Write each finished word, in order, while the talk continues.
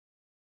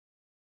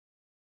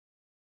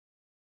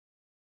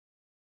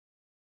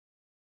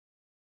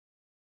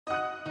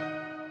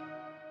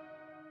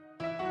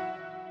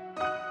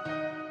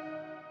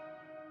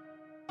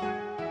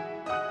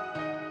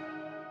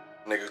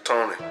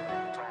Tony.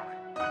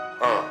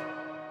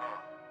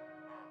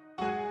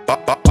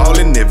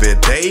 Ballin' every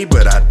day,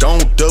 but I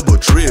don't double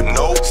dribble.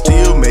 Nope.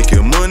 Still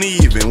making money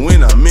even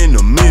when I'm in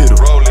the middle.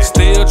 Rollie.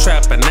 Still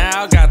trapping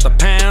now, got the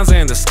pounds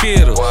and the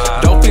skittles.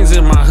 Wow. Dope fiends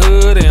in my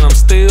hood and I'm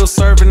still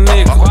serving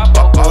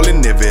niggas.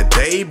 Ballin' every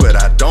day, but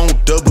I don't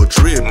double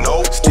dribble.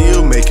 Nope.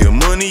 Still making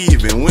money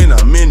even when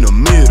I'm in the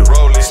middle.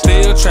 Rollie.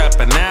 Still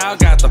trapping now,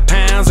 got the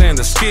pounds and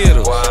the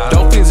skittles. Wow.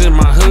 Dope fiends in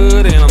my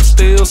hood and I'm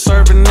still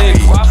serving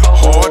niggas.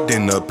 Hard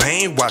in the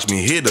paint, watch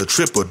me hit a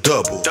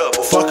triple-double.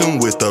 Fucking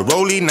with the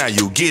Rollie, now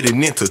you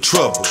getting into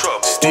trouble.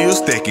 Still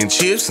stacking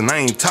chips and I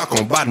ain't talking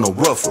about no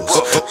ruffles.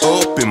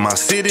 Up in my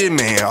city,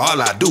 man,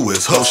 all I do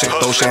is hustle.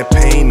 Throw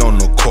champagne on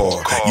the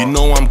car, you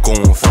know I'm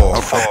going far.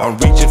 I'm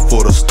reaching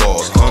for the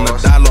stars,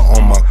 $100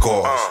 on my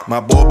car. My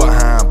boy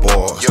behind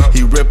bars,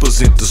 he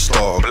represent the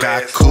star.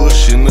 Got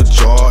kush in the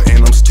jar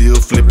and I'm still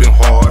flipping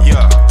hard.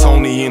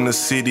 Tony in the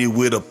city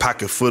with a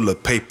pocket full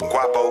of paper.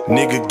 Guapo.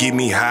 Nigga get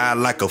me high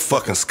like a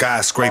fucking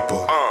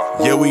skyscraper.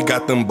 Yeah, we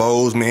got them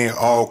bows, man,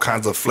 all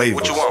kinds of flavors.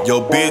 What you want?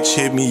 Yo, bitch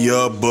hit me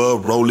up, but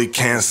Rollie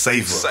can't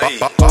save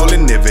her.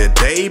 Ballin' every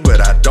day,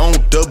 but I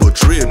don't double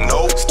dribble.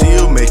 Nope.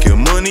 Still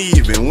making money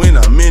even when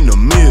I'm in the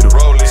middle.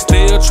 Rollie.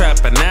 Still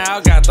trapping now,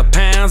 got the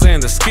pounds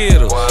and the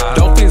skittles. Wow.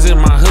 Dope fiends in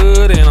my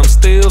hood and I'm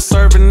still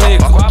serving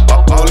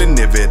niggas. Ballin'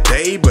 every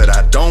day, but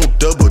I don't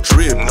double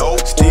dribble.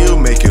 Nope. Still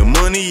making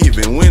money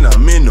even when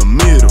I'm in the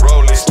middle.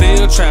 Rollie.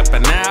 Still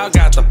trapping now,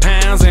 got the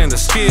pounds and the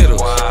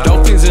skittles. Wow.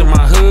 Dope fiends in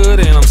my hood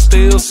and I'm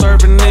still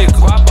serving niggas.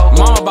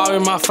 Mama bought me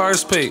my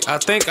first pick, I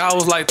think I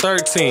was like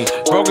 13.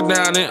 Broke it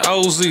down in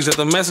OZs at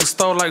the Mexican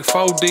store like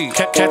 4D.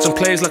 Catching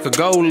plays like a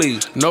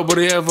goalie,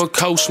 nobody ever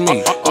coached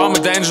me. All my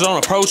dangers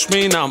don't approach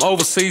me, now I'm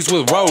overseas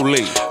with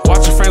Rollie.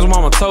 Watching friends,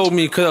 mama told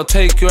me, cause I'll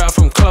take you out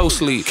from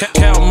closely.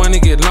 Count money,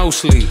 get no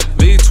sleep.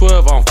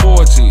 V12 on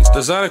 4Gs,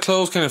 designer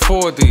clothes can't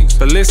afford these.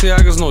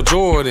 Balenciagas, no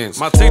Jordans.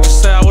 My teacher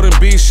said I wouldn't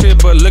be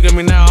shit, but look at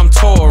me now, I'm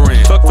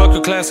touring. Fuck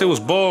your class, it was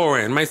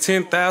boring. Made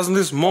 10,000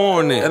 this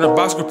morning, and a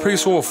box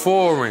caprice for a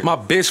foreign. My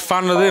bitch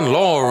finer than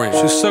Lauren.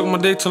 She sucked my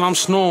dick till I'm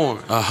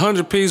snoring.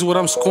 100 P's what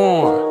I'm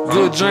scoring.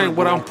 Good drink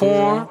what I'm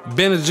pouring.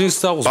 Been a G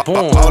since I was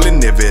born.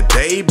 Ballin' every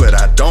day, but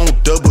I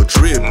don't double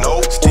dribble.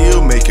 Nope.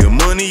 Still making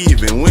money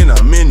even when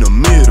I'm in the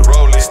middle.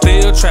 Rollie.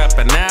 Still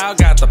trapping now,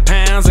 got the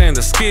pounds and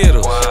the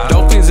skittles. Wow.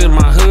 Dope fiends in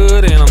my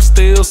hood and I'm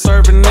still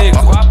serving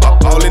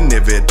niggas. Ballin'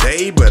 every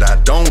day, but I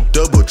don't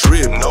double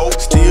dribble. Nope.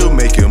 Still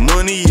making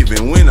money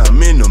even when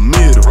I'm in the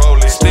middle.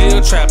 Rollie.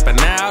 Still trapping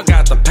now,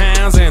 got the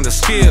pounds and the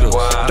skittles.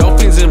 Wow. Dope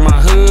fiends in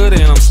my hood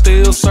and I'm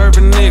still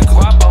serving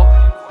niggas.